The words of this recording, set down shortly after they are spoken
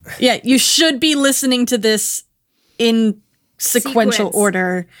Yeah, you should be listening to this in sequential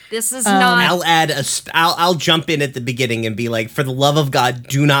order. This is not. I'll jump in at the beginning and be like, for the love of God,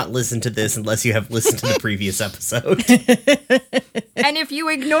 do not listen to this unless you have listened to the previous episode. And if you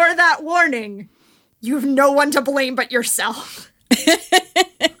ignore that warning, you have no one to blame but yourself.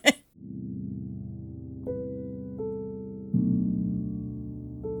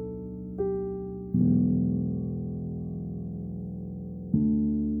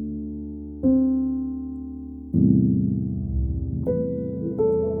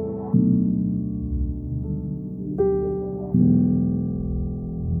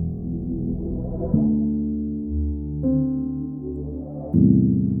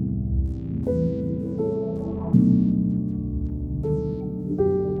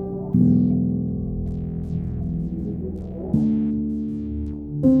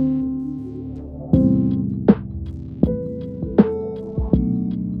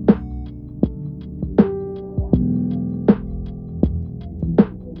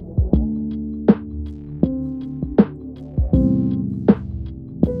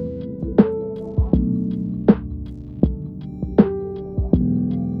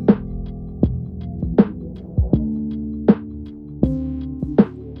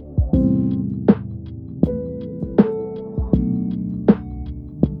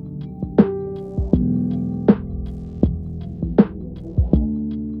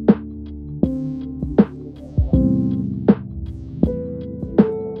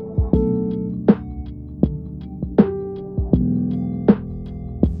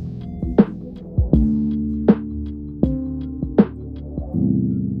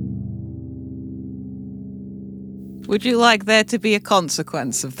 Would you like there to be a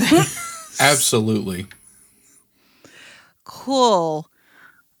consequence of this? Absolutely. Cool.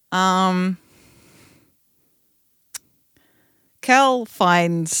 Kel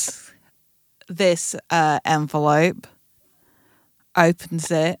finds this envelope,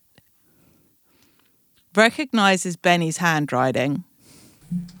 opens it, recognizes Benny's handwriting,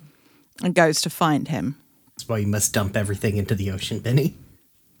 and goes to find him. That's why you must dump everything into the ocean, Benny.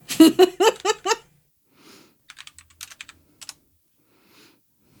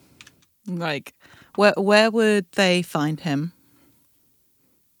 Like, where would they find him?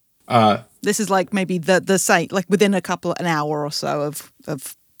 This is like maybe the site, like within an hour or so of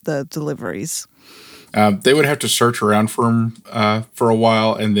the deliveries. They would have to search around for him for a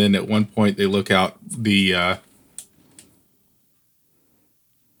while, and then at one point they look out the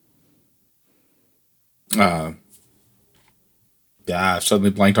I've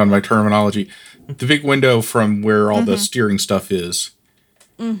suddenly blanked on my terminology. The big window from where all the steering stuff is.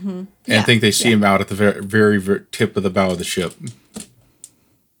 Mm-hmm. And I think they see him out at the very, very tip of the bow of the ship.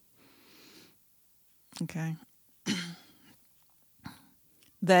 Okay.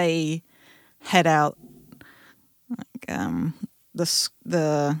 They head out. Like,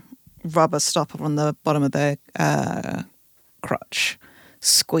 the rubber stopper on the bottom of the crutch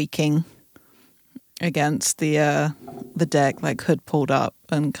squeaking against the deck, like hood pulled up,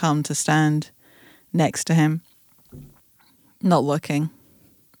 and come to stand next to him, not looking.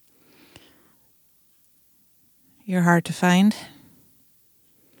 You're hard to find.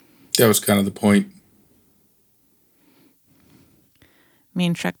 That was kind of the point.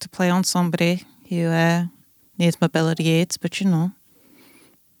 Mean trick to play on somebody who needs mobility aids, but you know.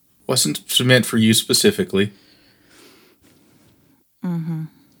 Wasn't meant for you specifically. Mm-hmm.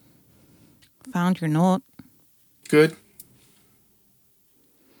 Found your note. Good.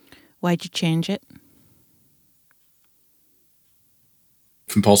 Why'd you change it?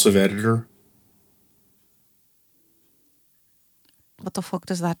 Compulsive editor. What the fuck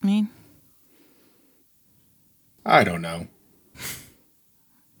does that mean? I don't know.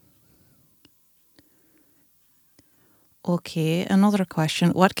 Okay, another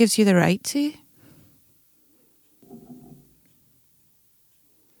question. What gives you the right to?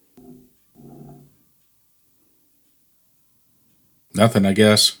 Nothing, I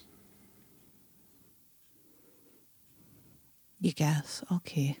guess. You guess.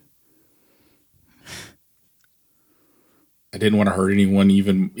 Okay. I didn't want to hurt anyone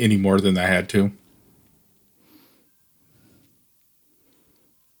any more than I had to.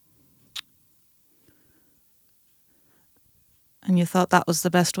 And you thought that was the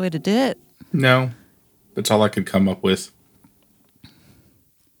best way to do it? No. That's all I could come up with.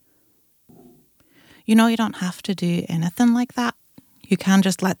 You know, you don't have to do anything like that. You can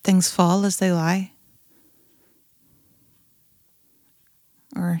just let things fall as they lie.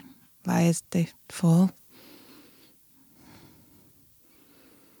 Or lie as they fall.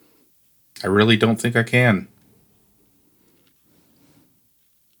 I really don't think I can.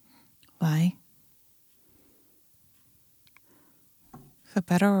 why. For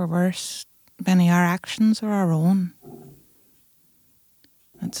better or worse, many of our actions are our own.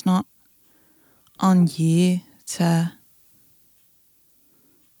 It's not on you to,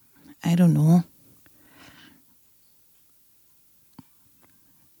 I don't know,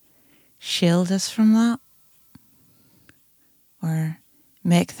 shield us from that or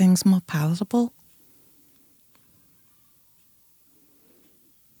make things more palatable.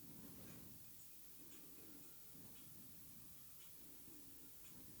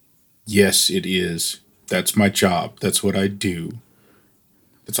 Yes, it is. That's my job. That's what I do.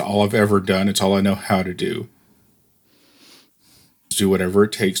 That's all I've ever done. It's all I know how to do. Do whatever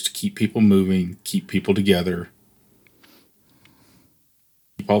it takes to keep people moving, keep people together,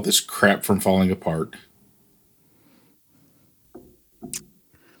 keep all this crap from falling apart.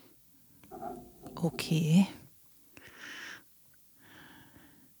 Okay.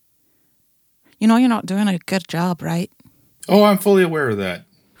 You know you're not doing a good job, right? Oh, I'm fully aware of that.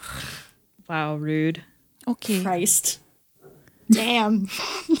 Wow, rude. Okay. Christ. Damn.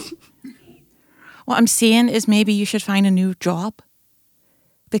 What I'm saying is maybe you should find a new job.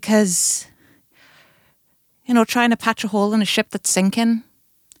 Because, you know, trying to patch a hole in a ship that's sinking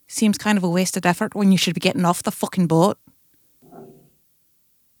seems kind of a wasted effort when you should be getting off the fucking boat.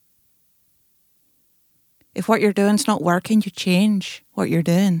 If what you're doing's not working, you change what you're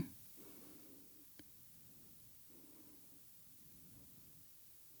doing.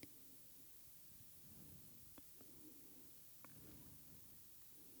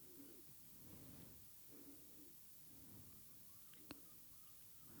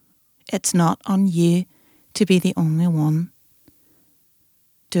 It's not on you to be the only one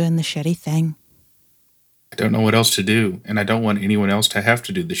doing the shitty thing. I don't know what else to do, and I don't want anyone else to have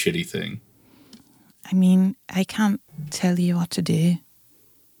to do the shitty thing. I mean, I can't tell you what to do.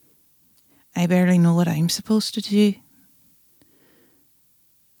 I barely know what I'm supposed to do.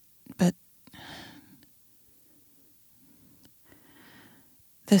 But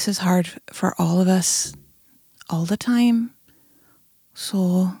this is hard for all of us all the time.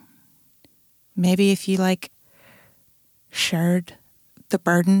 So maybe if you shared the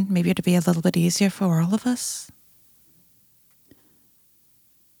burden, maybe it'd be a little bit easier for all of us.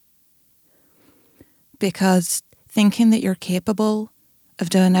 Because thinking that you're capable of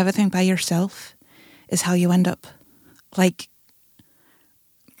doing everything by yourself is how you end up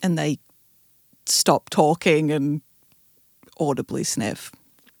and they stop talking and audibly sniff.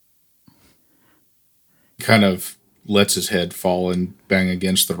 Kind of lets his head fall and bang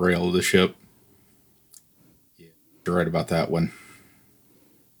against the rail of the ship. Yeah, you're right about that one.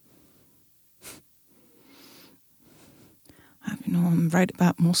 I'm right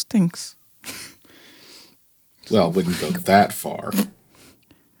about most things. Well, wouldn't go that far.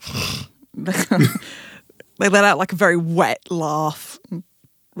 They let out a very wet laugh and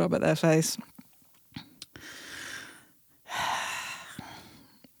rub at their face.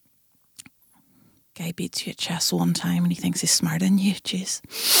 Guy beats you at chess one time and he thinks he's smarter than you. Jeez.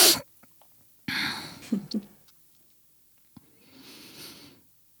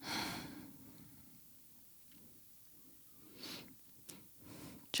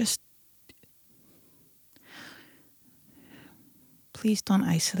 Just please don't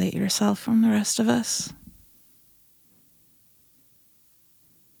isolate yourself from the rest of us.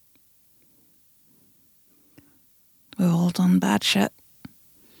 We've all done bad shit.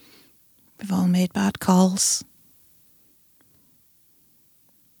 We've all made bad calls.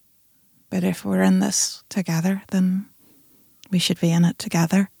 But if we're in this together, then we should be in it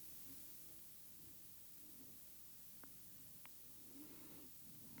together.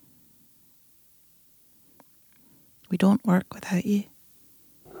 We don't work without you.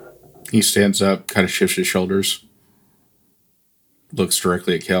 He stands up, kind of shifts his shoulders, looks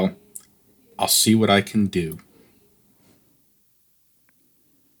directly at Kel. I'll see what I can do.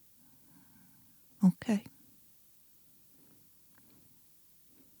 Okay.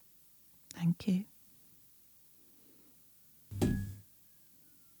 Thank you.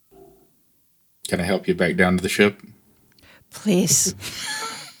 Can I help you back down to the ship? Please.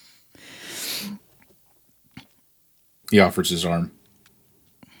 He offers his arm.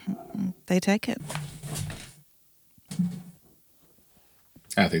 They take it.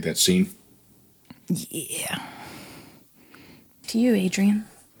 I think that's scene. Yeah. To you, Adrian.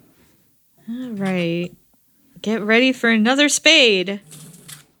 All right. Get ready for another spade.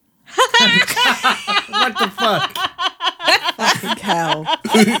 What the fuck? Cal.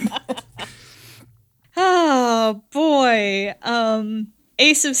 Oh boy.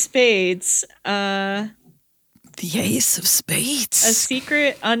 Ace of Spades. The The Ace of Spades. A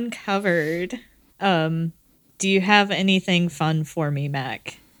secret uncovered. Do you have anything fun for me,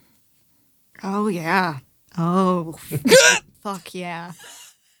 Mac? Oh, yeah. Oh, fuck yeah.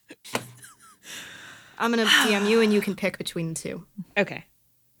 I'm going to DM you and you can pick between the two. Okay.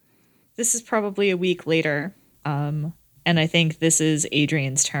 This is probably a week later. And I think this is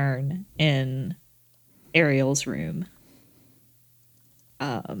Adrian's turn in Ariel's room.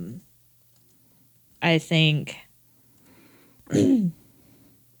 I think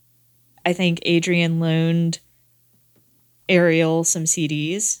Adrian loaned Ariel some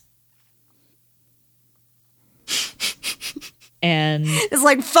CDs. And It's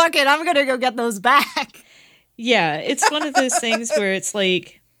like, fuck it, I'm going to go get those back. yeah, it's one of those things where it's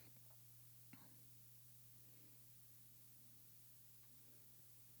like,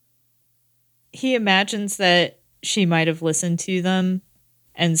 he imagines that she might have listened to them.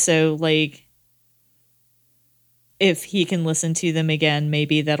 And so, like, if he can listen to them again,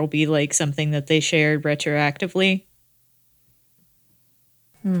 maybe that'll be like something that they shared retroactively.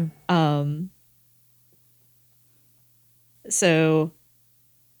 So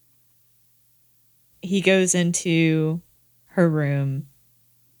he goes into her room,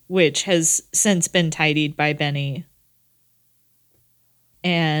 which has since been tidied by Benny.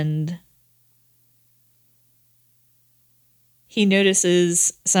 And he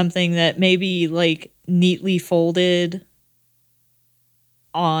notices something that may be like neatly folded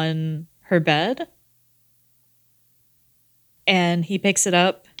on her bed. And he picks it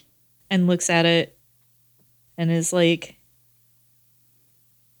up and looks at it and is like,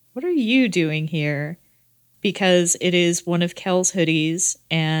 what are you doing here? Because it is one of Kel's hoodies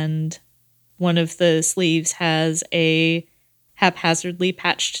and one of the sleeves has a haphazardly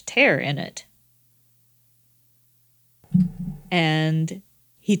patched tear in it. And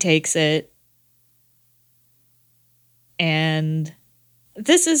he takes it. And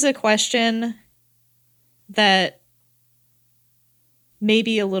this is a question that may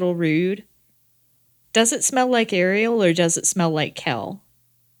be a little rude. Does it smell like Ariel or does it smell like Kel?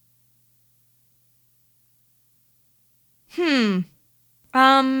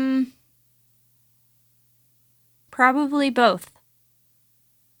 Probably both.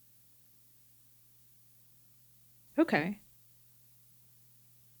 Okay.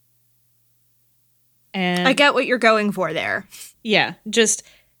 And I get what you're going for there. yeah, just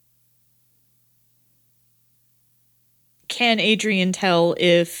can Adrian tell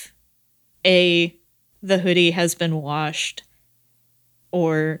if A, the hoodie has been washed,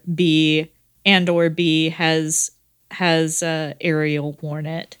 or B, has Ariel worn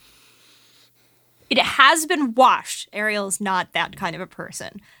it? It has been washed. Ariel's not that kind of a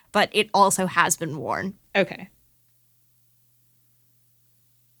person, but it also has been worn. Okay.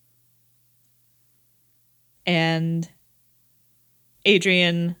 And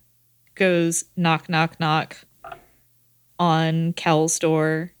Adrian goes knock, knock, knock on Kel's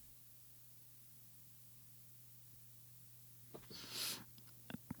door.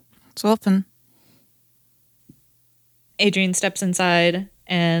 It's open. Adrian steps inside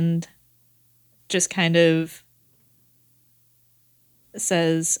and just kind of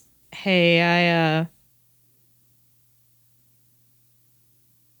says, hey,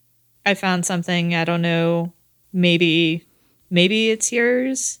 I found something. I don't know. Maybe it's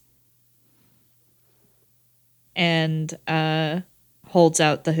yours. And holds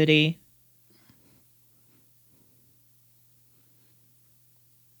out the hoodie.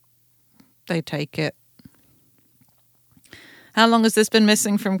 They take it. How long has this been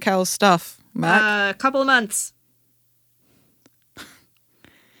missing from Kel's stuff, Mac? A couple of months.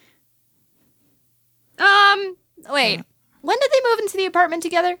 Wait. When did they move into the apartment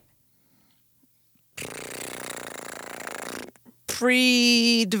together?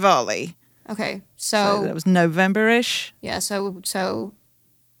 Pre-Diwali. Okay, So that was November-ish. yeah, so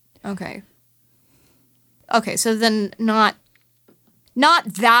okay. Okay, so then not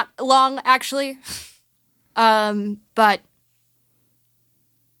that long actually. But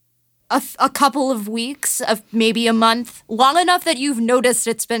a couple of weeks, of maybe a month, long enough that you've noticed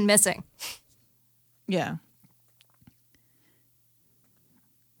it's been missing. Yeah.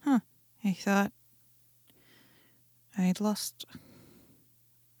 Huh. I thought I'd lost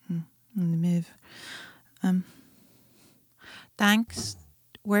in the move. Thanks.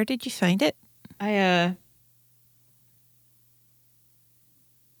 Where did you find it?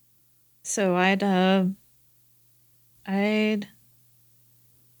 So I'd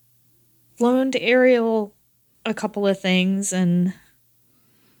loaned Ariel a couple of things and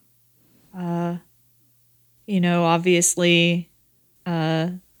obviously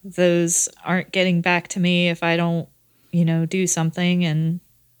those aren't getting back to me if I don't, do something. And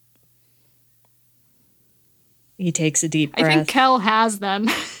he takes a deep breath. I think Kel has them.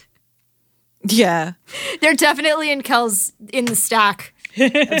 Yeah. They're definitely in the stack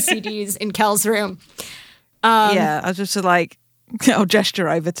of CDs in Kel's room. Yeah, I'll just like, I'll gesture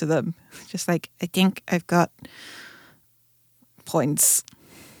over to them. Just like, I think I've got points.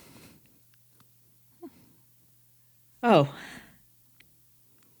 Oh,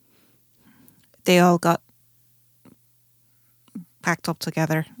 They all got packed up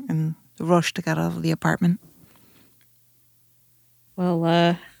together and rushed to get out of the apartment.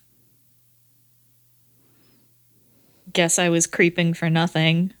 well, guess I was creeping for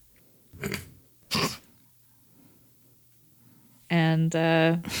nothing. And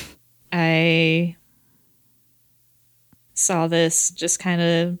I saw this just kind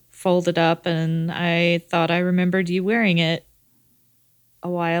of folded up, and I thought I remembered you wearing it a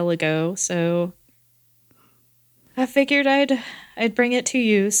while ago, so I figured I'd bring it to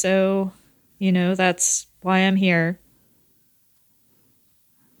you, so that's why I'm here.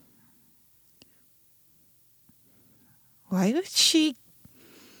 Why would she?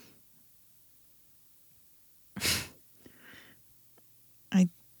 I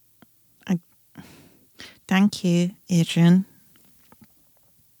thank you, Adrian.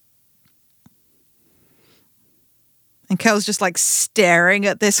 And Kel's just like staring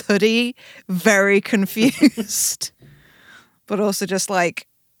at this hoodie, very confused, but also just like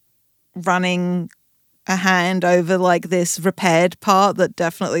running a hand over like this repaired part that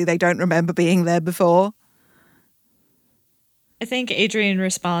definitely they don't remember being there before. I think Adrian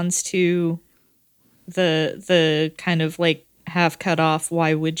responds to the kind of like half cut off,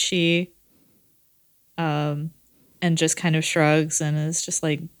 why would she? And just kind of shrugs and is just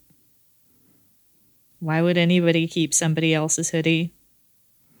like, why would anybody keep somebody else's hoodie?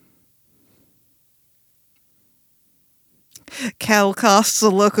 Kel casts a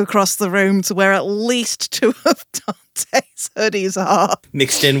look across the room to where at least two of Dante's hoodies are.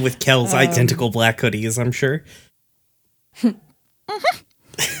 Mixed in with Kel's identical black hoodies, I'm sure.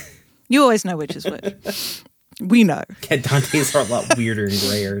 You always know which is which. We know. Yeah, Dante's are a lot weirder and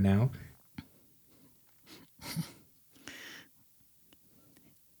grayer now.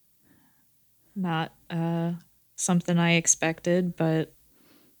 Not something I expected, but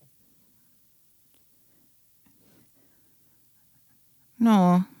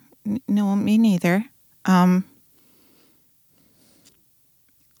No, no, me neither.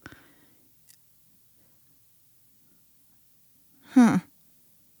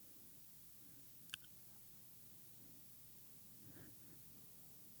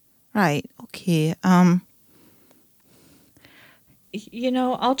 Right, okay. I'll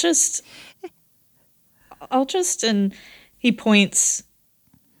just, and he points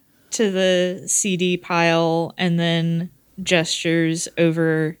to the CD pile and then gestures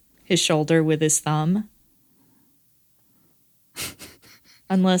over his shoulder with his thumb.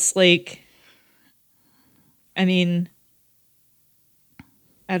 Unless, like, I mean,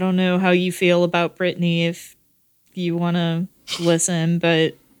 I don't know how you feel about Brittany if you want to listen,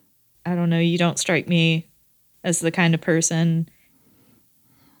 but I don't know, you don't strike me as the kind of person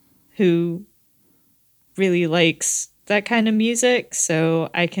who really likes that kind of music, so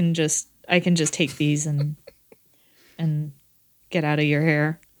I can just take these and get out of your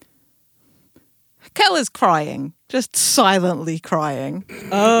hair. Kel is crying, just silently crying.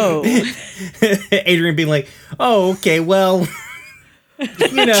 Oh. Adrian being like, oh, okay, well,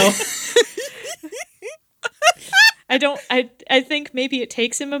 you know. I think maybe it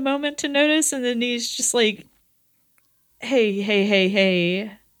takes him a moment to notice, and then he's just like,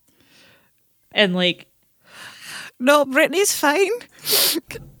 hey. And like, No, Brittany's fine.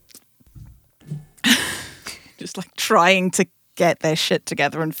 Just like trying to get their shit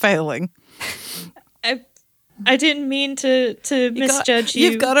together and failing. I didn't mean to misjudge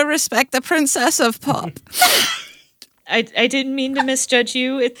you. You've got to respect the princess of pop. I didn't mean to misjudge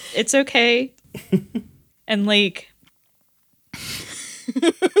you. It's okay. And like,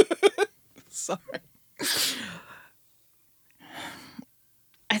 Sorry.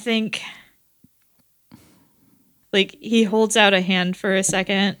 I think like he holds out a hand for a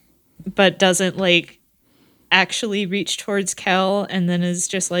second, but doesn't like actually reach towards Kel, and then is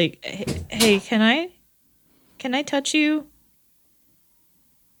just like, hey, can I touch you?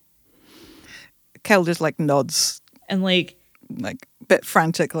 Kel just like nods, And like like a bit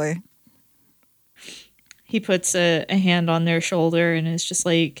frantically. he puts a hand on their shoulder and is just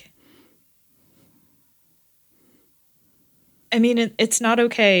like, I mean, it's not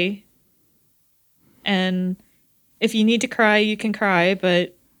okay. And if you need to cry, you can cry,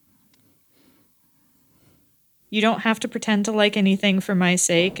 but you don't have to pretend to like anything for my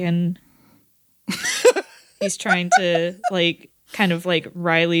sake. And he's trying to, like, kind of like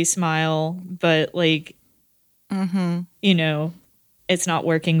Riley smile, but like, you know, it's not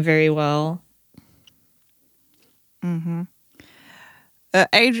working very well.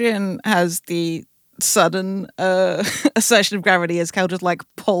 Adrian has the sudden assertion of gravity as Kel just like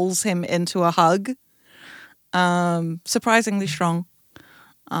pulls him into a hug. Surprisingly strong.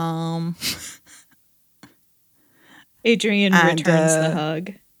 Adrian returns the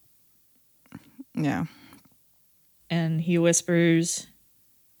hug. Yeah. And he whispers,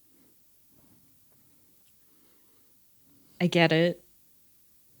 I get it.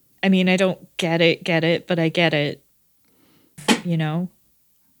 I mean, I don't get it, but I get it. You know?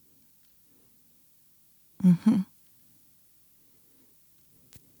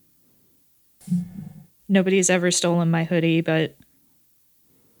 Nobody's ever stolen my hoodie, but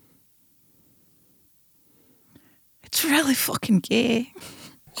It's really fucking gay.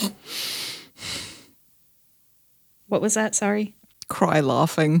 what was that? Sorry. Cry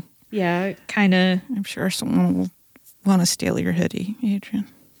laughing. Yeah, kind of. I'm sure someone will want to steal your hoodie, Adrian.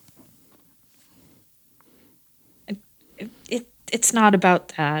 It's not about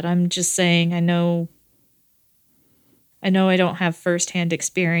that. I'm just saying I know I don't have firsthand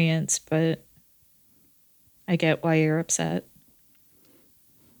experience, but I get why you're upset.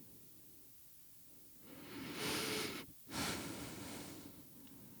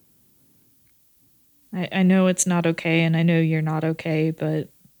 I know it's not okay, and I know you're not okay, but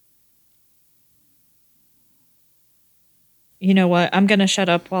you know what? I'm going to shut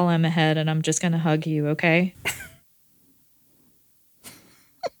up while I'm ahead, and I'm just going to hug you, okay?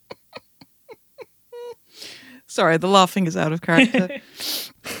 Sorry, the laughing is out of character.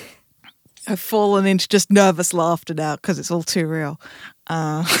 I've fallen into just nervous laughter now because it's all too real.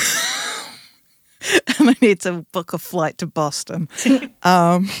 And I need to book a flight to Boston.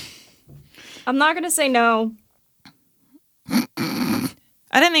 I'm not going to say no. I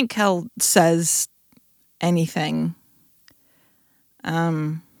don't think Kel says anything.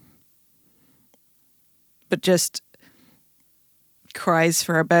 But just cries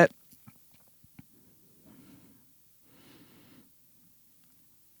for a bit.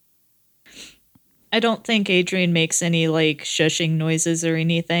 I don't think Adrian makes any, like, shushing noises or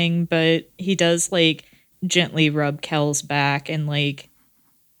anything, but he does, like, gently rub Kel's back and, like,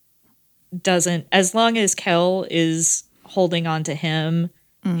 doesn't, as long as Kel is holding on to him,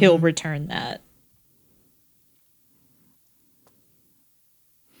 he'll return that.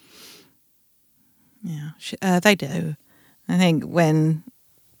 Yeah, they do. I think when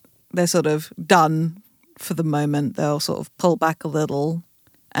they're sort of done for the moment, they'll sort of pull back a little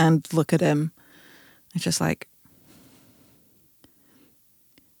and look at him. It's just like,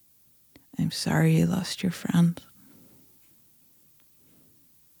 I'm sorry you lost your friend.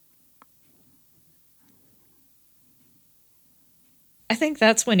 I think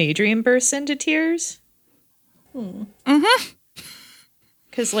that's when Adrian bursts into tears.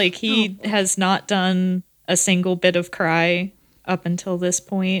 Because, like, he has not done a single bit of cry up until this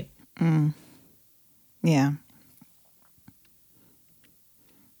point. Yeah.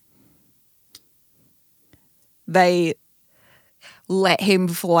 They let him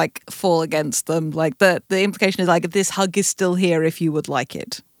fall against them. Like the implication is like, this hug is still here if you would like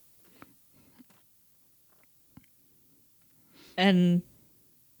it. And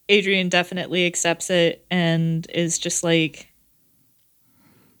Adrian definitely accepts it and is just like,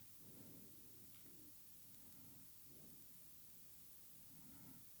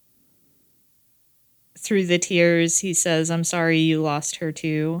 through the tears, he says, I'm sorry you lost her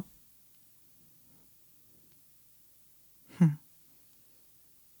too.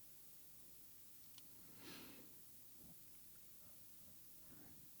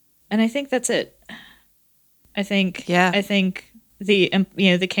 And I think that's it. I think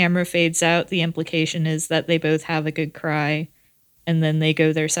the camera fades out. The implication is that they both have a good cry, and then they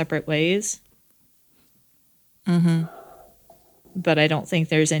go their separate ways. But I don't think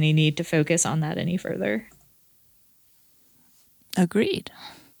there's any need to focus on that any further. Agreed.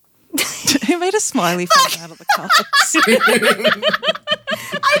 Who made a smiley face out of the cards? I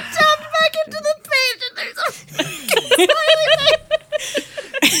jumped back into the page and there's a smiley face.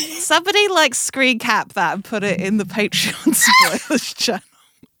 Somebody screen cap that and put it in the Patreon spoilers channel.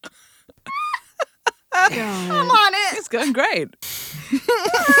 I'm on it. It's going great.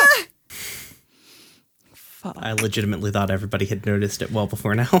 Fuck. I legitimately thought everybody had noticed it well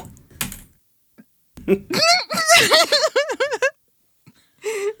before now.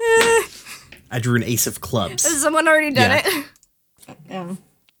 I drew an ace of clubs. Has someone already done Yeah. it? Yeah.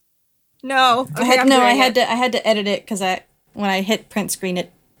 No. I Okay, had I'm no. doing I had it. to. I had to edit it because when I hit print screen,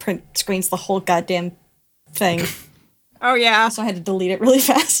 it print screens the whole goddamn thing. Oh yeah. So I had to delete it really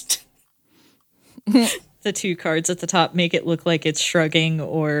fast. The two cards at the top make it look like it's shrugging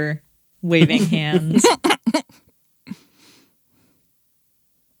or waving hands.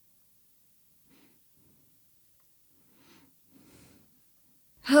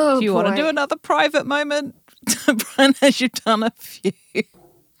 Oh, Do you want to boy. do another private moment? Brian, as you've done a few.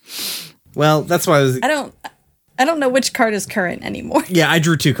 Well, that's why I was. I don't know which card is current anymore. Yeah, I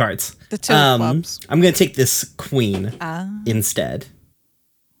drew 2 cards. The 2 of clubs. I'm gonna take this queen instead.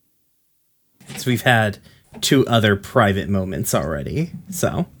 So we've had 2 other private moments already.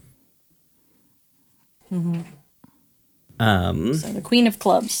 So. So the Queen of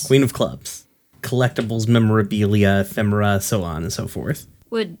Clubs. Queen of Clubs. Collectibles, memorabilia, ephemera, so on and so forth.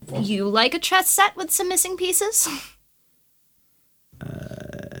 Would you like a chess set with some missing pieces?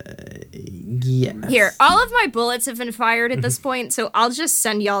 Yeah. Here, all of my bullets have been fired at this point, so I'll just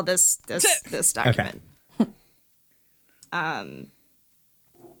send y'all this document.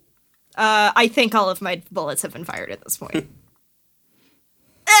 I think all of my bullets have been fired at this point.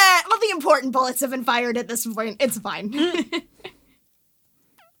 All the important bullets have been fired at this point. It's fine.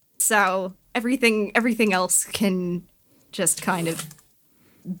 So everything else can just kind of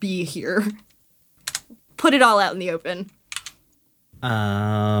be here. Put it all out in the open.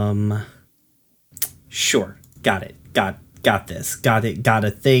 Sure. Got it. Got this. Got it. Got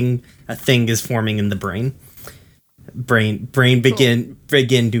a thing. A thing is forming in the brain. Brain begin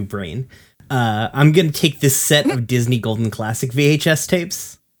do brain. I'm gonna take this set of Disney Golden Classic VHS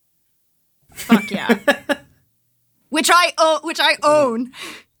tapes. Fuck yeah. which I own.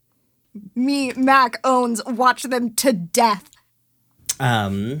 Me, Mac, owns. Watch them to death.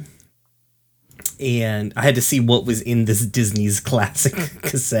 And I had to see what was in this Disney's classic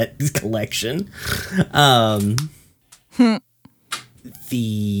cassette collection.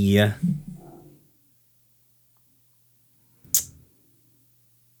 The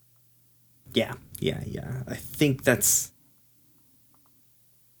yeah. I think that's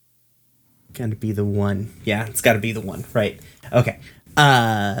gonna be the one. Yeah, it's gotta be the one, right? Okay.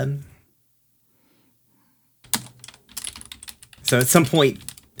 So at some point,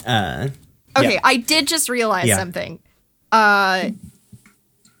 Okay, yeah. I did just realize Yeah. something.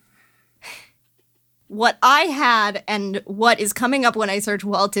 What I had and what is coming up when I search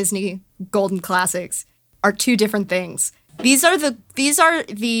Walt Disney Golden Classics are 2 different things. These are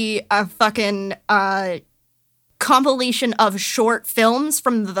the fucking compilation of short films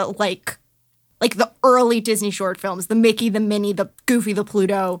from the like the early Disney short films, the Mickey, the Minnie, the Goofy, the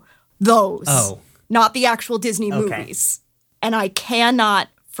Pluto, those. Oh. Not the actual Disney Okay. movies. And I cannot,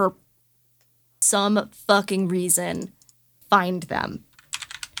 for some fucking reason, find them.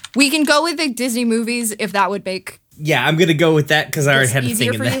 We can go with the Disney movies if that would make... yeah, I'm gonna go with that because I already It's had a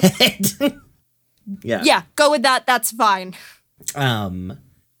easier thing in for the head. Yeah. Yeah, go with that. That's fine.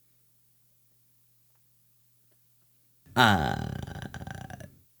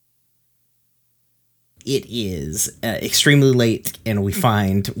 It is extremely late, and we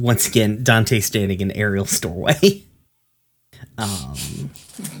find once again Dante standing in Ariel's doorway.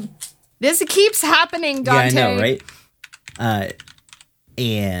 This keeps happening, Dante. Yeah, I know, right?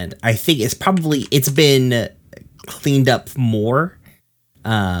 And I think it's been cleaned up more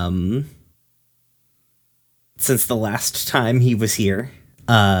since the last time he was here.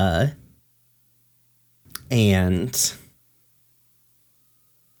 And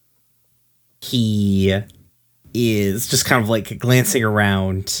he is just kind of like glancing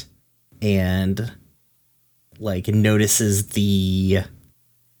around and like notices the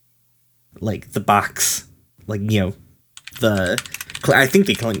box, like, you know, I think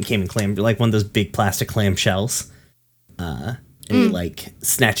they came in clam, like one of those big plastic clam shells. And he like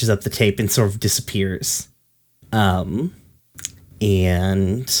snatches up the tape and sort of disappears. And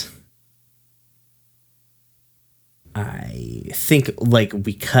I think like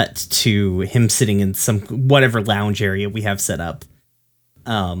we cut to him sitting in some whatever lounge area we have set up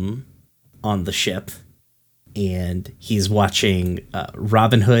on the ship, and he's watching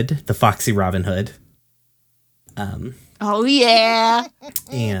Robin Hood, the Foxy Robin Hood. Oh, yeah.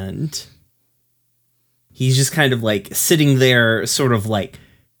 And he's just kind of like sitting there, sort of like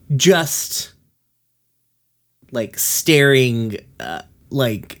just like staring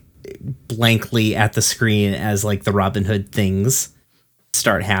like blankly at the screen as like the Robin Hood things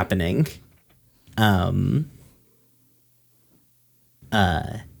start happening. And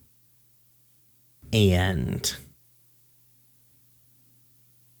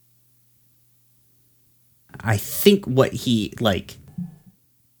I think what he like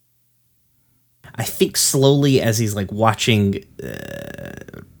I think slowly as he's like watching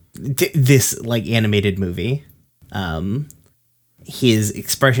this like animated movie, his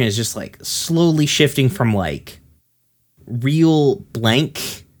expression is just like slowly shifting from like real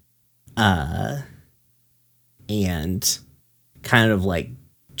blank and kind of like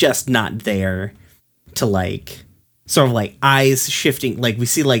just not there to like sort of like eyes shifting, like we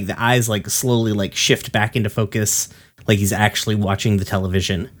see like the eyes like slowly like shift back into focus, like he's actually watching the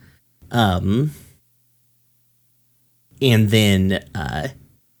television. And then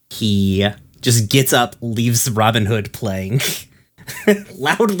he just gets up, leaves Robin Hood playing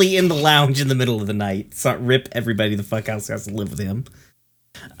loudly in the lounge in the middle of the night. So rip everybody the fuck else has to live with him.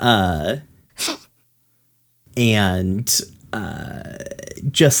 And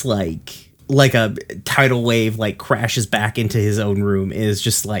just like a tidal wave like crashes back into his own room, is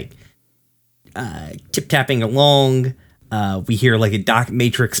just like tip-tapping along. We hear like a dot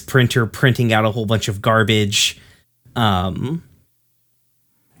matrix printer printing out a whole bunch of garbage. And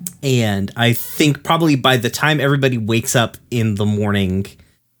I think probably by the time everybody wakes up in the morning,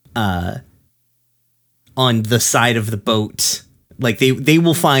 on the side of the boat, like they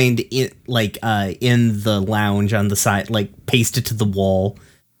will find it like in the lounge on the side, like pasted to the wall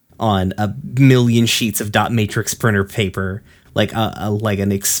on a million sheets of dot matrix printer paper, like a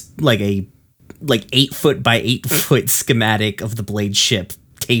 8 foot by 8 foot schematic of the Blade ship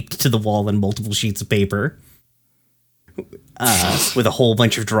taped to the wall in multiple sheets of paper, with a whole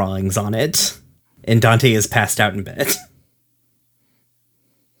bunch of drawings on it. And Dante is passed out in bed.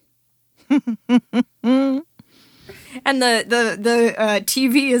 And the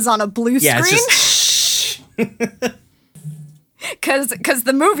TV is on a blue Yeah, screen it's just because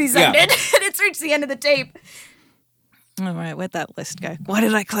the movie's Yeah. ended and it's reached the end of the tape. All right, where'd that list go? Why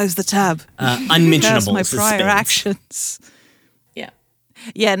did I close the tab? unmentionable That's my prior suspense. actions. Yeah.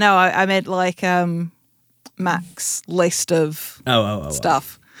 Yeah, no, I meant like Mac's list of Oh.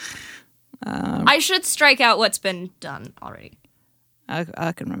 stuff. I should strike out what's been done already.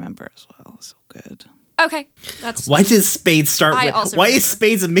 I can remember as well. It's all good. Okay, that's Why does Spades start I with? also Why remember. is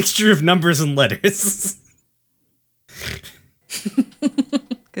Spades a mixture of numbers and letters?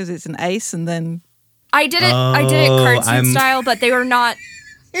 Because it's an ace and then... I did it cartoon I'm- style, but they were not.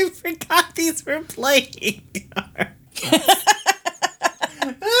 I forgot these were playing.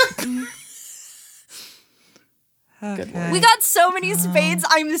 Okay. We got so many spades.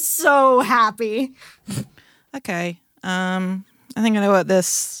 I'm so happy. Okay. I think I know what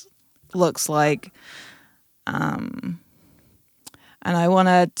this looks like. And I want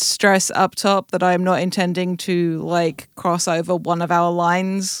to stress up top that I'm not intending to like cross over one of our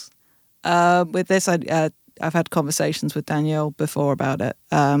lines with this. I've had conversations with Danielle before about it.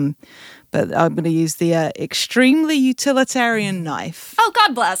 But I'm going to use the extremely utilitarian knife. Oh,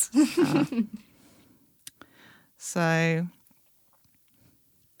 God bless. So,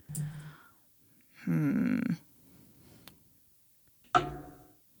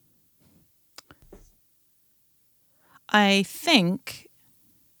 I think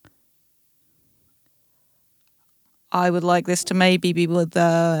I would like this to maybe be with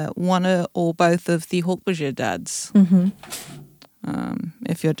one or both of the Hawkbudget dads.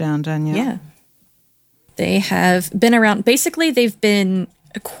 If you're down, Danielle. Yeah. They have been around. Basically, they've been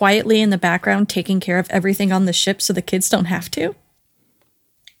quietly in the background taking care of everything on the ship so the kids don't have to.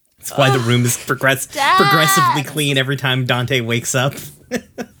 That's why the room is progressively clean every time Dante wakes up.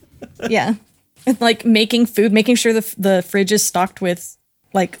 Yeah. And, like making food, making sure the fridge is stocked with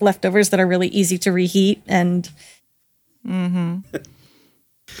like leftovers that are really easy to reheat and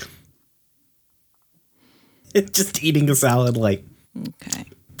Just eating a salad like, Okay.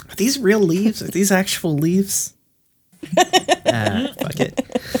 are these real leaves? Are these actual leaves? Fuck it.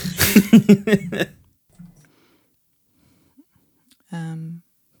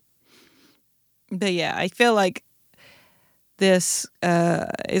 But yeah, I feel like this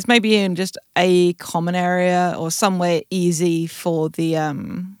is maybe in just a common area or somewhere easy for the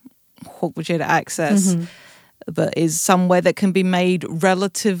Hawkbudget to access, but is somewhere that can be made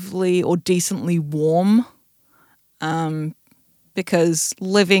relatively or decently warm. Because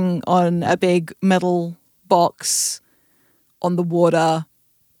living on a big metal box on the water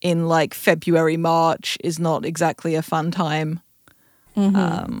in like February, March is not exactly a fun time.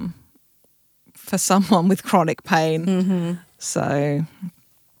 For someone with chronic pain. So,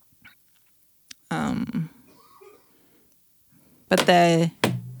 but they're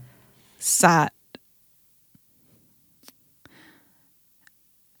sat.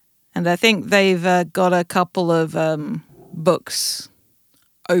 And I think they've got a couple of books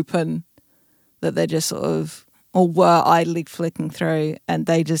open that they're just sort of, or were idly flicking through, and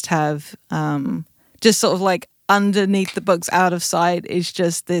they just have just sort of like underneath the books, out of sight, is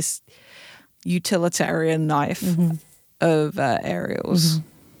just this utilitarian knife of Ariel's.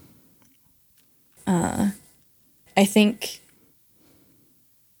 I think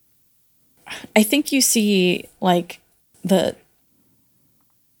you see like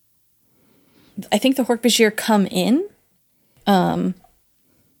I think the Hork-Bajir come in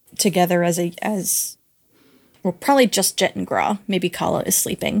together as well, probably just Jet and Gra. Maybe Kala is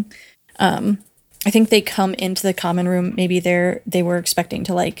sleeping. I think they come into the common room. Maybe they were expecting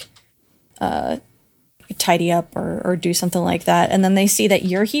to like tidy up or do something like that, and then they see that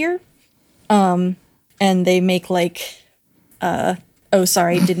you're here, and they make like, oh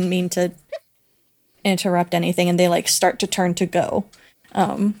sorry, didn't mean to interrupt anything, and they like start to turn to go.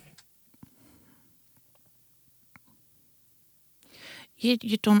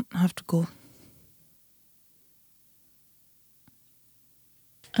 You don't have to go.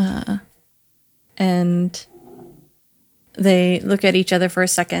 And they look at each other for a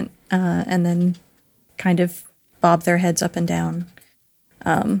second, and then kind of bob their heads up and down,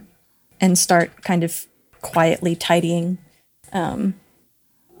 and start kind of quietly tidying,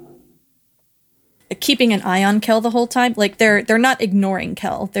 keeping an eye on Kel the whole time. Like they're not ignoring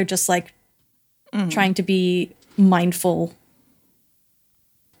Kel. They're just like trying to be mindful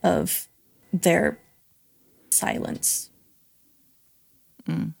of their silence.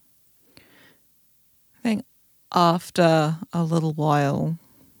 I think after a little while,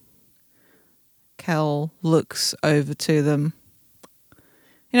 Kel looks over to them.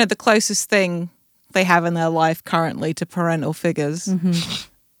 You know, the closest thing they have in their life currently to parental figures.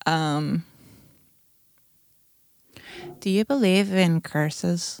 Do you believe in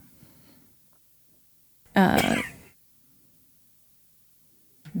curses? I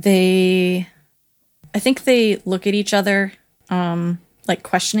think they look at each other, like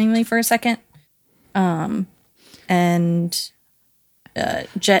questioningly for a second. And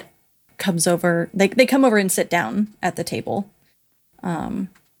Jet comes over. They come over and sit down at the table.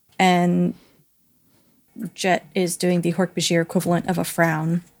 And Jet is doing the Hork-Bajir equivalent of a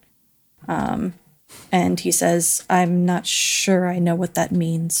frown. And he says, I'm not sure I know what that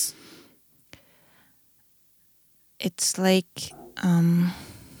means. It's like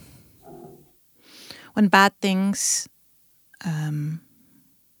when bad things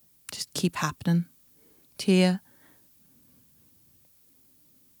just keep happening to you.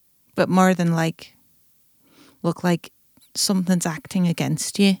 But more than like, look like something's acting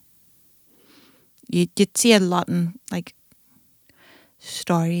against you. You'd see a lot in like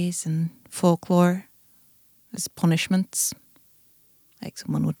stories and folklore as punishments. Like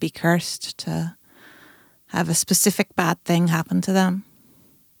someone would be cursed to have a specific bad thing happen to them.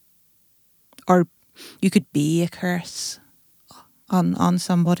 Or you could be a curse on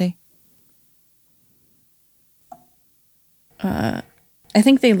somebody. I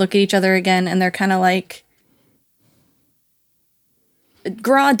think they look at each other again and they're kind of like,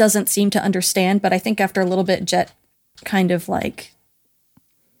 Gra doesn't seem to understand, but I think after a little bit, Jet kind of like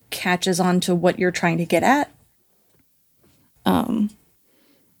catches on to what you're trying to get at.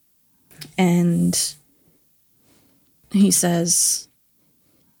 And he says,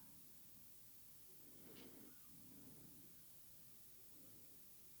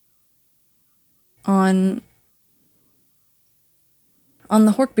 on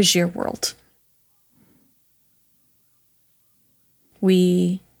the Hork-Bajir world,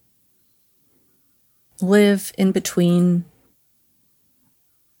 we live in between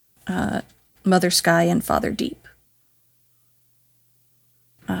Mother Sky and Father Deep.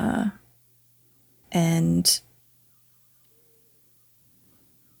 And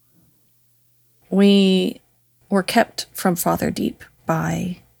we were kept from Father Deep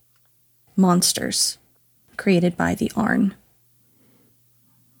by monsters created by the Arn.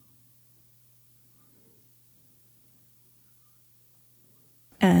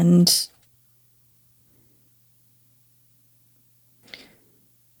 And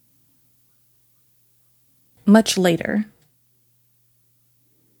much later,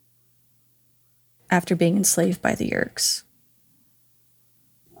 after being enslaved by the Yeerks,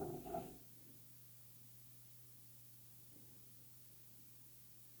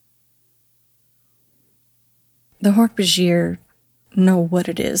 the Hork-Bajir know what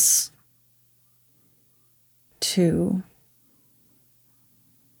it is to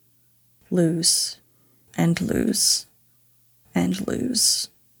lose and lose and lose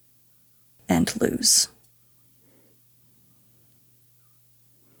and lose.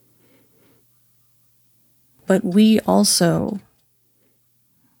 But we also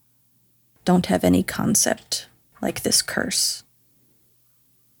don't have any concept like this curse.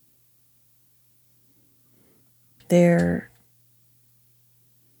 There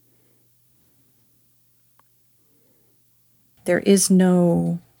is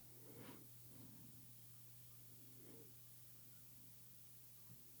no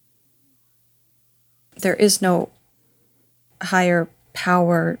higher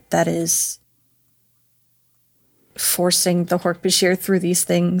power that is forcing the Hork-Bajir through these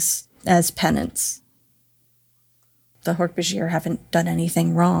things as penance. The Hork-Bajir haven't done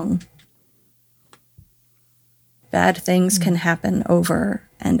anything wrong. Bad things can happen over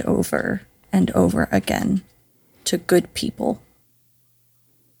and over and over again to good people,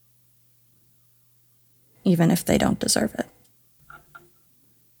 even if they don't deserve it.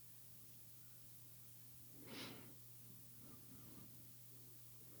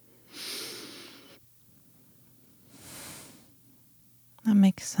 That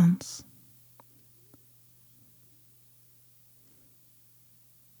makes sense.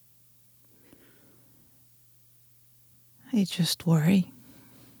 I just worry.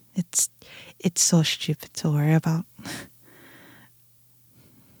 It's so stupid to worry about.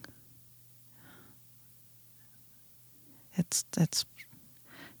 It's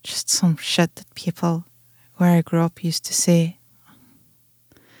just some shit that people where I grew up used to say.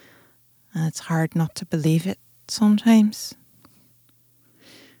 And it's hard not to believe it sometimes.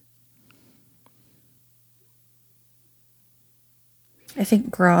 I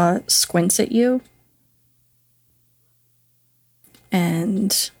think Gra squints at you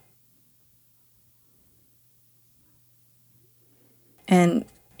and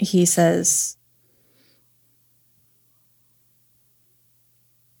he says,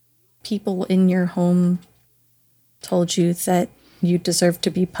 people in your home told you that you deserve to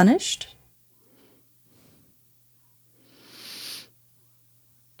be punished?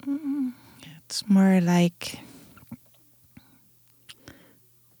 It's more like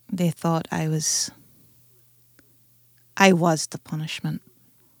they thought I was the punishment.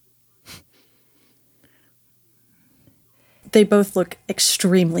 They both look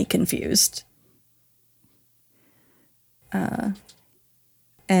extremely confused. And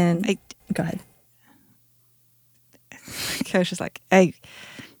go ahead. I was just like,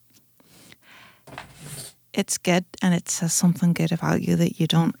 it's good, and it says something good about you that you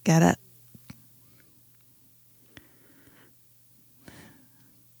don't get it.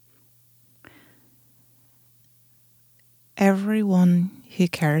 Everyone who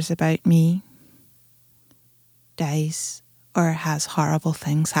cares about me dies or has horrible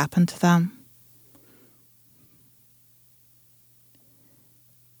things happen to them.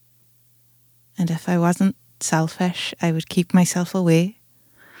 And if I wasn't selfish, I would keep myself away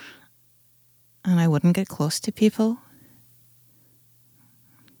and I wouldn't get close to people.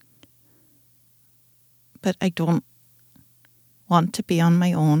 But I don't want to be on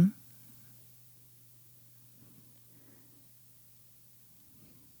my own.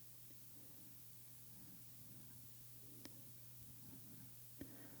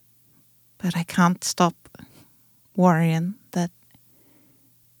 But I can't stop worrying that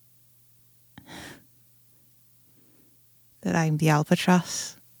I'm the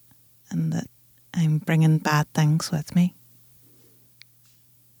albatross and that I'm bringing bad things with me.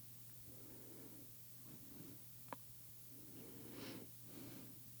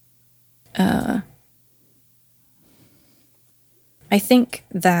 I think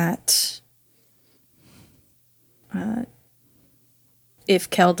that if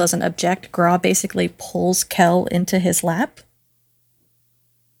Kel doesn't object, Gra basically pulls Kel into his lap.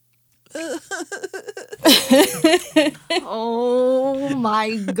 Oh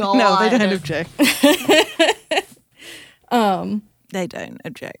my god. No, they don't object. They don't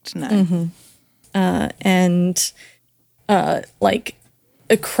object, no. Mm-hmm. And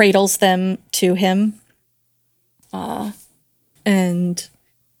cradles them to him. And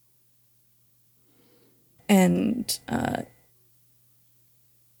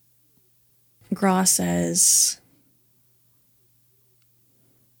Gra says,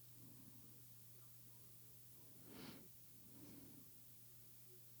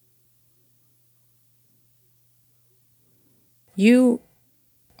 you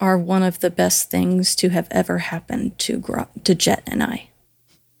are one of the best things to have ever happened to Jet and I.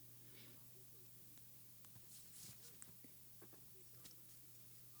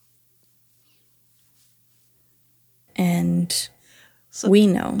 And so we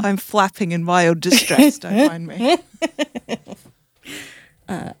know. I'm flapping in wild distress, don't mind me.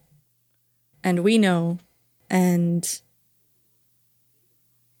 And we know, and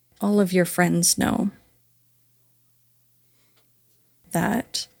all of your friends know,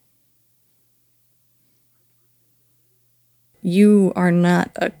 that you are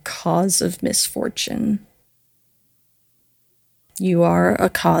not a cause of misfortune. You are a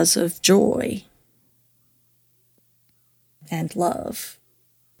cause of joy and love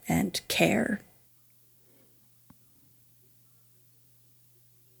and care.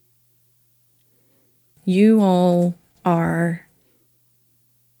 You all are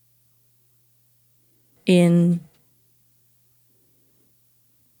in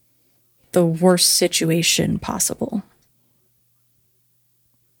the worst situation possible.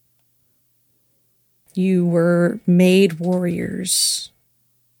 You were made warriors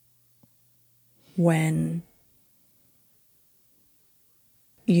when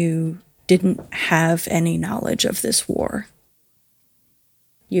you didn't have any knowledge of this war.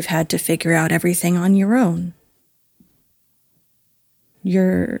 You've had to figure out everything on your own.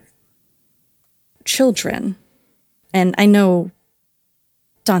 Your children, and I know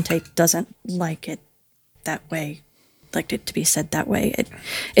Dante doesn't like it that way, like it to be said that way.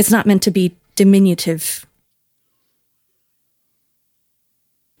 It's not meant to be diminutive.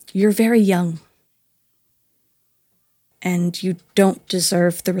 You're very young, and you don't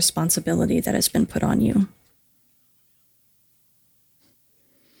deserve the responsibility that has been put on you.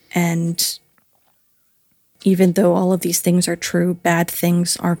 And even though all of these things are true, bad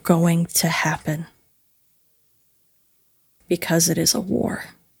things are going to happen because it is a war.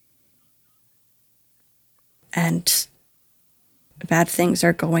 And bad things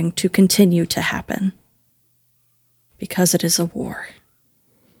are going to continue to happen because it is a war.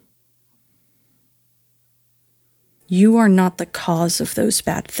 You are not the cause of those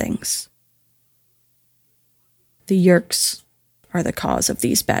bad things. The Yeerks are the cause of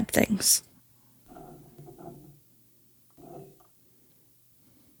these bad things.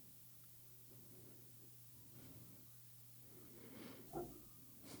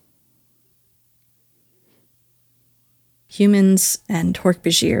 Humans and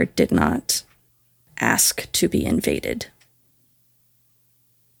Hork-Bajir did not ask to be invaded.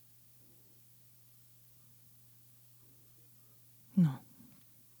 No.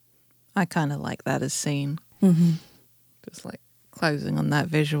 I kind of like that as scene. Mm-hmm. Just like closing on that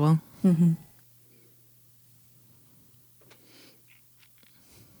visual. Mm-hmm.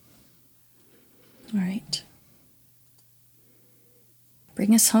 All right.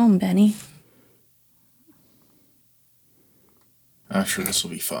 Bring us home, Benny. I'm sure this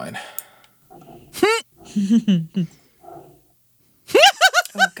will be fine.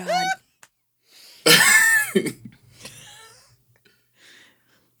 Oh, God.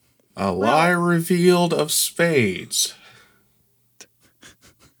 A lie revealed of spades.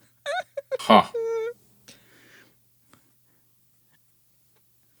 Huh.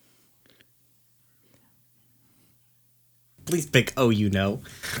 Please pick Oh You Know.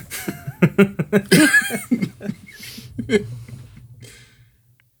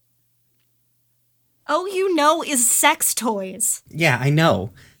 Oh, you know, is sex toys. Yeah, I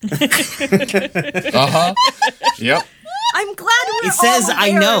know. Uh-huh. Yep. I'm glad we're It says all I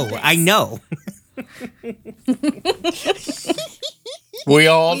aware know. of this. I know. We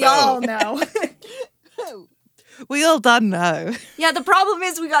all We know. all know. We all done know. Yeah, the problem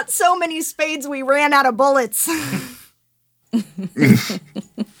is we got so many spades we ran out of bullets.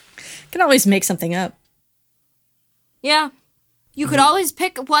 Can always make something up. Yeah. You could always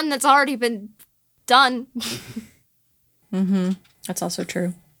pick one that's already been done. Mm-hmm. That's also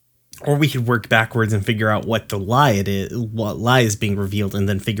true. Or we could work backwards and figure out what the lie it is, what lie is being revealed, and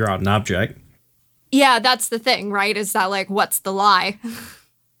then figure out an object. Yeah, that's the thing, right? Is that like, what's the lie?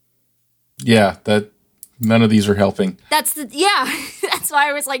 Yeah, that none of these are helping. That's why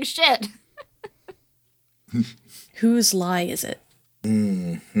I was like, shit. Whose lie is it?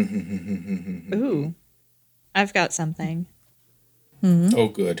 Ooh. I've got something. Oh,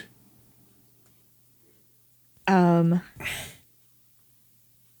 good.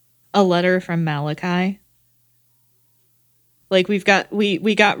 A letter from Malachi. Like we got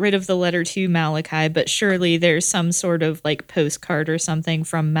rid of the letter to Malachi, but surely there's some sort of like postcard or something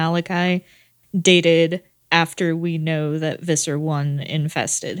from Malachi dated after we know that Visser 1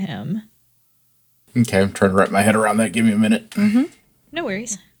 infested him. Okay, I'm trying to wrap my head around that. Give me a minute. No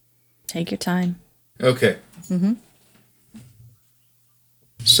worries. Take your time. Okay. Mm-hmm.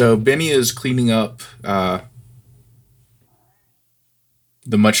 So Benny is cleaning up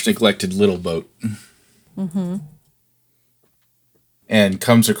the much neglected little boat. Mm-hmm. And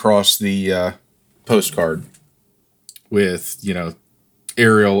comes across the postcard with,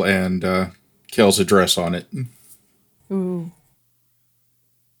 Ariel and Kel's address on it. Ooh.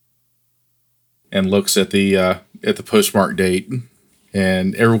 And looks at the postmark date.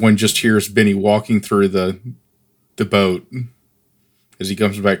 And everyone just hears Benny walking through the boat as he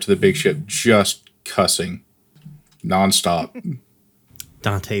comes back to the big ship, just cussing. nonstop.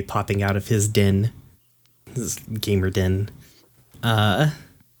 Dante popping out of his den, his gamer den. For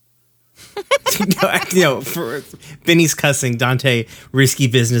Benny's cussing, Dante risky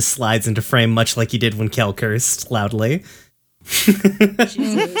business slides into frame, much like he did when Kel cursed loudly.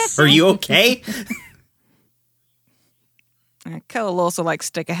 Are you okay? Kel will also like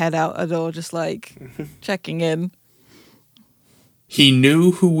stick a head out a door, just like checking in. He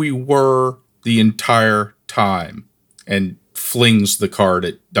knew who we were the entire time, and flings the card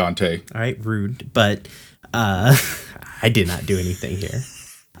at Dante. All right, rude, but I did not do anything here.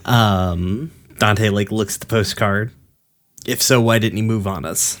 Dante like looks at the postcard. If so, why didn't he move on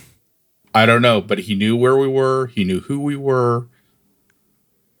us? I don't know, but he knew where we were. He knew who we were.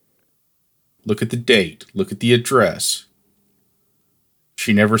 Look at the date. Look at the address.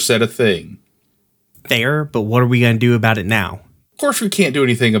 She never said a thing. Fair, but what are we going to do about it now? Of course we can't do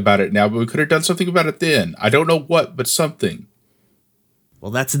anything about it now, but we could have done something about it then. I don't know what, but something.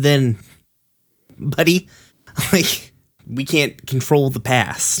 Well, that's then, buddy. Like, we can't control the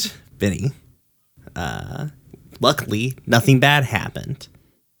past, Benny. Luckily, nothing bad happened.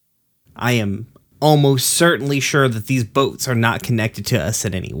 I am almost certainly sure that these boats are not connected to us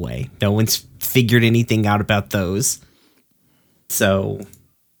in any way. No one's figured anything out about those. So,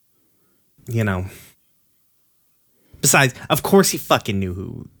 Besides, of course he fucking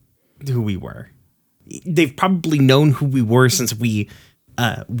knew who we were. They've probably known who we were since we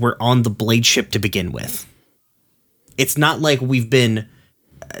were on the Blade ship to begin with. It's not like we've been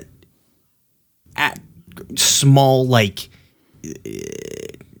at small,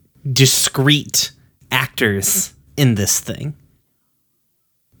 discreet actors in this thing.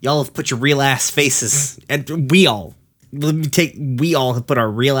 Y'all have put your real ass faces, and we all have put our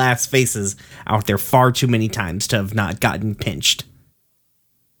real ass faces out there far too many times to have not gotten pinched.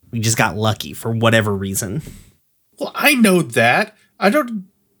 We just got lucky for whatever reason. Well, I know that.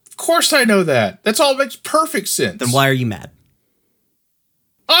 Of course I know that. That's all makes perfect sense. Then why are you mad?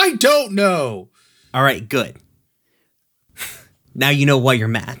 I don't know. All right, good. Now you know why you're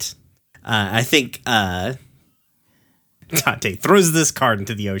mad. I think Dante throws this card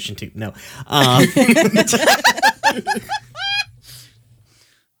into the ocean too. No. And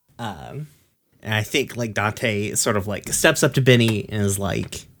I think Dante sort of steps up to Benny and is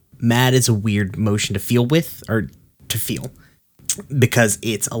like, mad is a weird emotion to feel because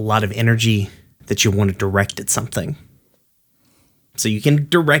it's a lot of energy that you want to direct at something. So you can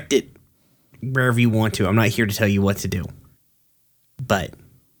direct it wherever you want to. I'm not here to tell you what to do. But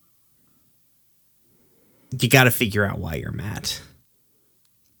you got to figure out why you're mad.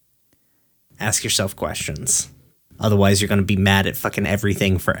 Ask yourself questions. Otherwise, you're going to be mad at fucking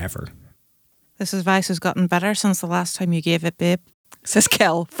everything forever. This advice has gotten better since the last time you gave it, babe. Says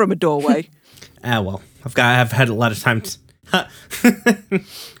Kel from a doorway. Well, I've had a lot of time to...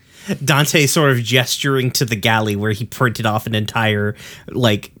 Dante sort of gesturing to the galley where he printed off an entire,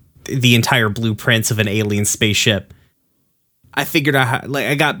 the entire blueprints of an alien spaceship. I figured out how,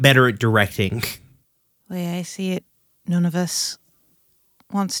 I got better at directing. The way I see it, none of us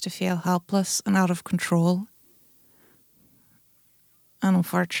wants to feel helpless and out of control. And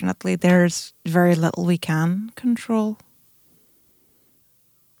unfortunately, there's very little we can control.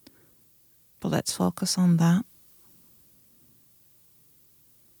 But let's focus on that.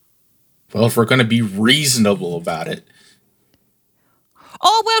 Well, if we're going to be reasonable about it.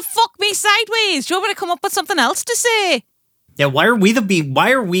 Oh, well, fuck me sideways. Do you want me to come up with something else to say? Yeah, why are we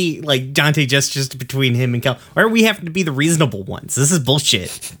Dante gestures between him and Kel? Why are we having to be the reasonable ones? This is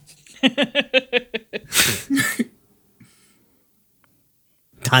bullshit.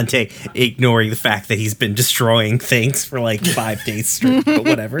 Dante ignoring the fact that he's been destroying things for 5 days straight, but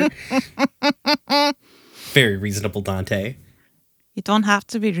whatever. Very reasonable, Dante. You don't have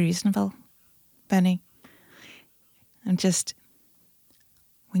to be reasonable, Benny. And just,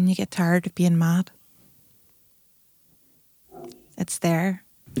 when you get tired of being mad, it's there.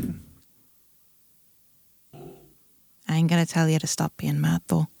 I ain't gonna tell you to stop being mad,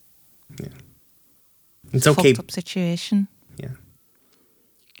 though. Yeah. It's okay. Fucked up situation. Yeah.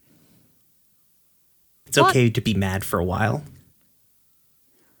 It's okay to be mad for a while.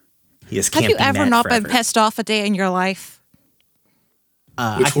 You just can't Have you be ever mad not forever. been pissed off a day in your life?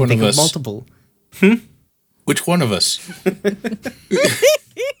 I can think of multiple. Which one of us?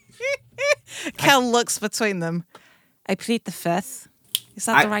 Kel looks between them. I plead the fifth. Is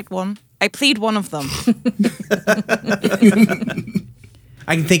that the right one? I plead one of them.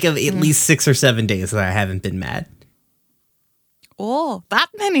 I can think of at least 6 or 7 days that I haven't been mad. Oh, that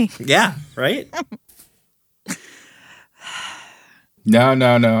many. Yeah, right?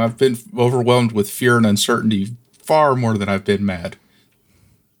 No. I've been overwhelmed with fear and uncertainty far more than I've been mad.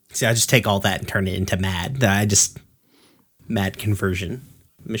 See, I just take all that and turn it into mad. Mad conversion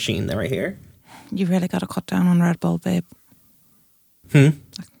machine there right here. You really got to cut down on Red Bull, babe.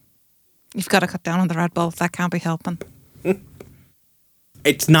 You've got to cut down on the Red Bull. That can't be helping.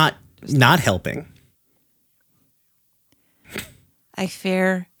 It's not helping. I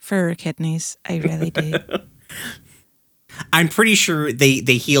fear for your kidneys. I really do. I'm pretty sure they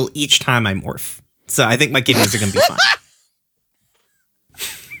heal each time I morph. So I think my kidneys are going to be fine.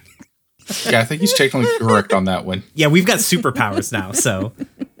 Yeah, I think he's technically correct on that one. Yeah, we've got superpowers now, so.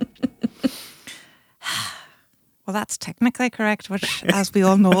 Well, that's technically correct, which, as we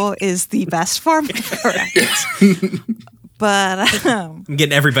all know, is the best form of correct. But I'm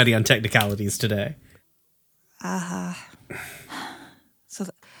getting everybody on technicalities today.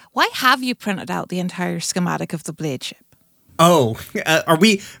 why have you printed out the entire schematic of the blade ship? Oh, are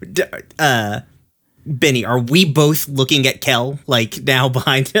we, Benny, are we both looking at Kel, like, now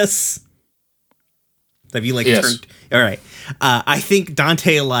behind us? Have you, like, Yes. turned? All right. I think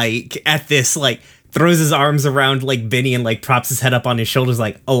Dante, like, at this, like, throws his arms around, like, Benny and, like, props his head up on his shoulders,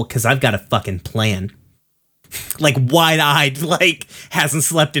 like, oh, because I've got a fucking plan. Like, wide-eyed, like, hasn't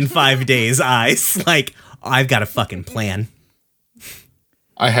slept in 5 days eyes. Like, I've got a fucking plan.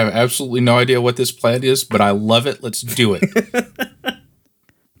 I have absolutely no idea what this plan is, but I love it. Let's do it.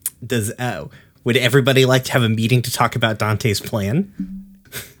 Would everybody like to have a meeting to talk about Dante's plan?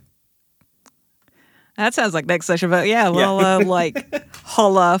 That sounds like next session, but yeah, well, like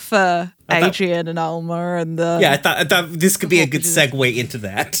holla for Adrian and Alma and the Yeah, I thought this could be a good segue into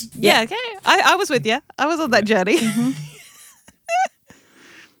that. yeah. Okay, I was with you. I was on that journey.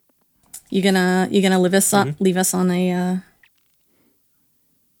 You gonna leave us on a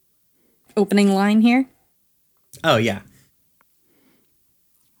opening line here? Oh yeah.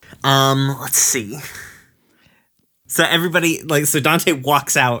 Let's see. So everybody, like, so Dante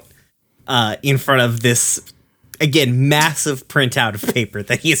walks out in front of this, again, massive printout of paper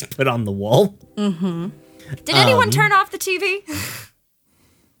that he has put on the wall. Did anyone turn off the TV?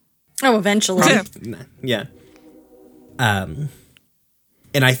 Oh, eventually. Yeah. And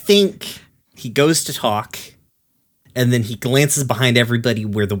I think he goes to talk, and then he glances behind everybody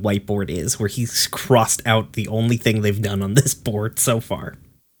where the whiteboard is, where he's crossed out the only thing they've done on this board so far.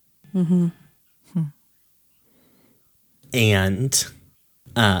 And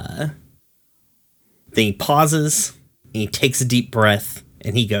then he pauses, and he takes a deep breath,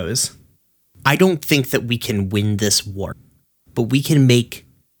 and he goes, I don't think that we can win this war, but we can make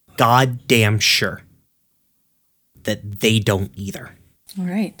goddamn sure that they don't either. All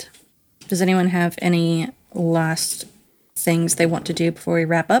right. Does anyone have any last things they want to do before we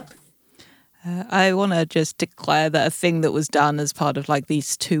wrap up? I want to just declare that a thing that was done as part of like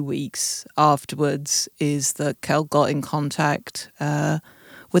these 2 weeks afterwards is that Kel got in contact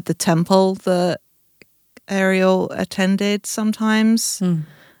with the temple that Ariel attended sometimes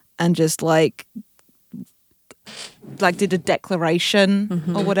and just like did a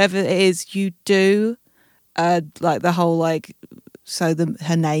declaration or whatever it is you do. Like the whole like, so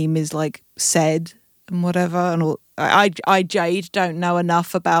her name is like said and whatever. And all, I Jade don't know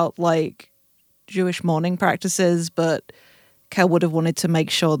enough about like Jewish mourning practices, but Kel would have wanted to make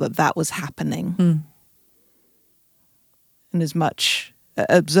sure that that was happening and as much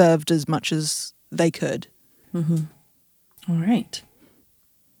observed as much as they could. All right.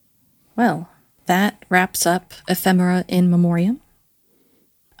 Well, that wraps up Ephemera in Memoriam.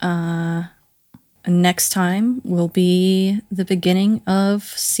 Next time will be the beginning of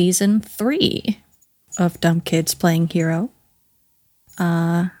season 3 of Dumb Kids Playing Hero.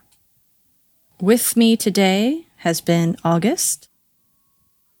 With me today has been August.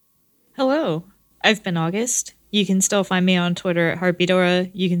 Hello, I've been August. You can still find me on Twitter at Harpydora.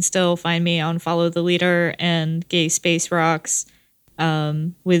 You can still find me on Follow the Leader and Gay Space Rocks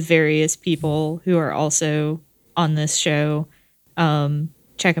with various people who are also on this show.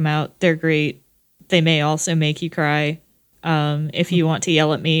 Check them out. They're great. They may also make you cry. If you want to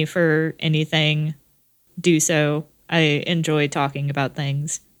yell at me for anything, do so. I enjoy talking about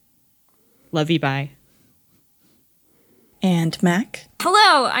things. Love you, bye. And Mac.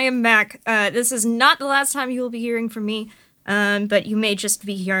 Hello, I am Mac. This is not the last time you will be hearing from me, but you may just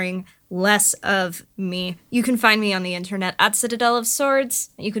be hearing less of me. You can find me on the internet at Citadel of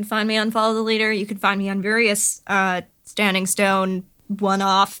Swords. You can find me on Follow the Leader. You can find me on various Standing Stone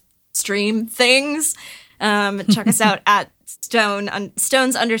one-off stream things. Check us out at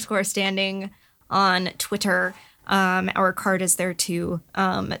Stones_standing on Twitter. Our card is there too,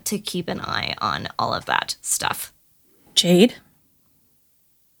 to keep an eye on all of that stuff. Jade.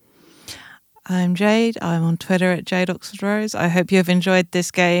 I'm Jade. I'm on Twitter at Jade Oxford Rose. I hope you've enjoyed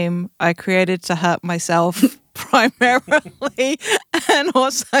this game I created to hurt myself primarily and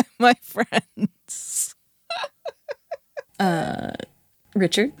also my friends.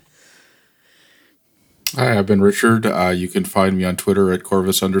 Richard. Hi, I've been Richard. You can find me on Twitter at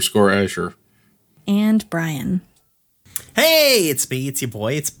Corvus_Azure. And Brian. Hey, it's me. It's your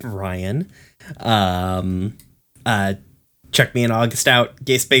boy. It's Brian. Check me in August out.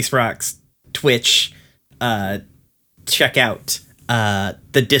 Gay Space Rocks. Twitch. Check out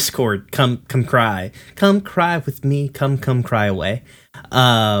the Discord. Come cry. Come cry with me. Come cry away.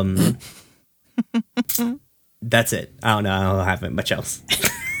 That's it. I don't know. I don't have much else.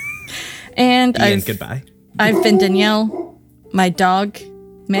 And Goodbye. I've been Danielle. My dog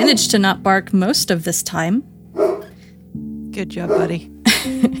managed to not bark most of this time. Good job, buddy.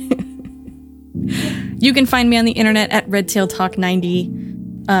 You can find me on the internet at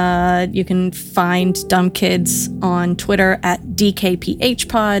RedTailTalk90. You can find Dumb Kids on Twitter at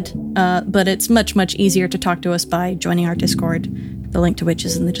DKPHpod, but it's much, much easier to talk to us by joining our Discord, the link to which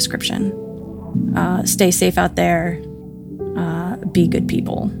is in the description. Stay safe out there. Be good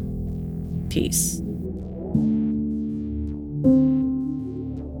people. Peace.